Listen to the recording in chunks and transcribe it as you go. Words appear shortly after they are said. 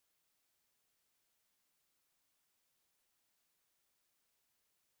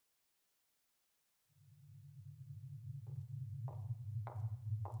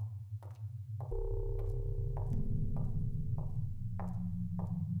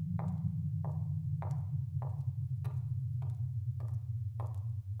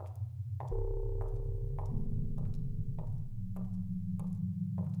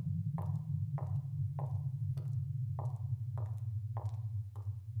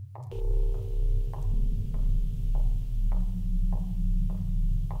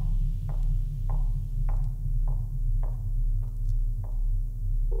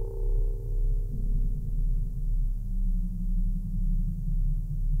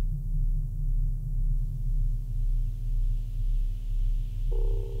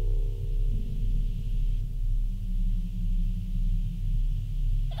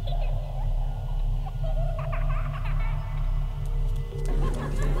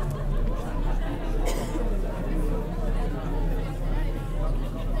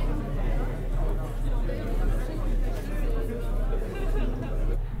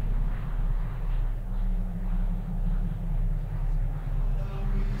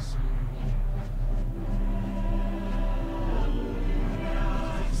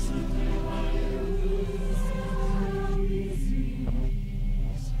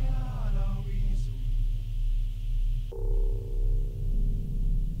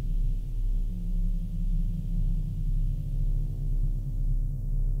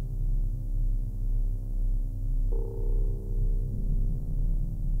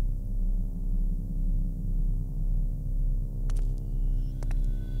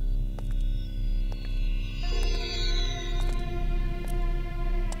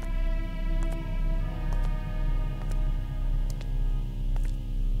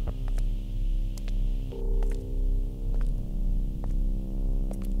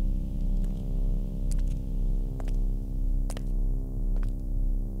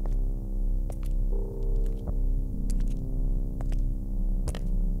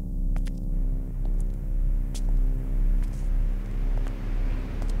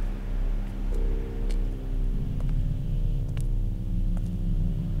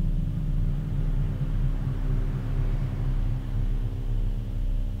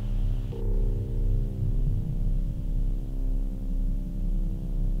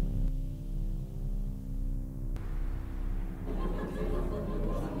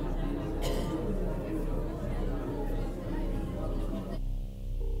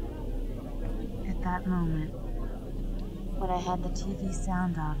At that moment, when I had the TV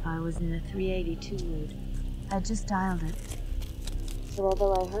sound off, I was in a 382 mood. I just dialed it. So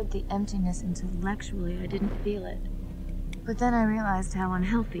although I heard the emptiness intellectually, I didn't feel it. But then I realized how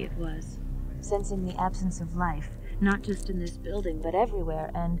unhealthy it was, sensing the absence of life, not just in this building, but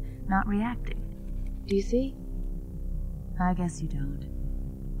everywhere, and not reacting. Do you see? I guess you don't.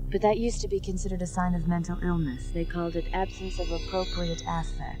 But that used to be considered a sign of mental illness. They called it absence of appropriate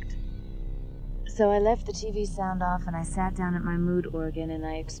affect. So I left the TV sound off and I sat down at my mood organ and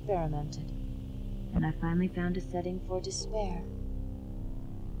I experimented. And I finally found a setting for despair.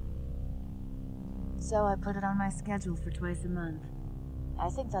 So I put it on my schedule for twice a month. I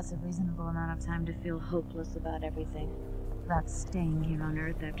think that's a reasonable amount of time to feel hopeless about everything. About staying here on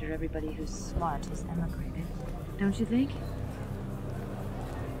Earth after everybody who's smart has emigrated. Don't you think?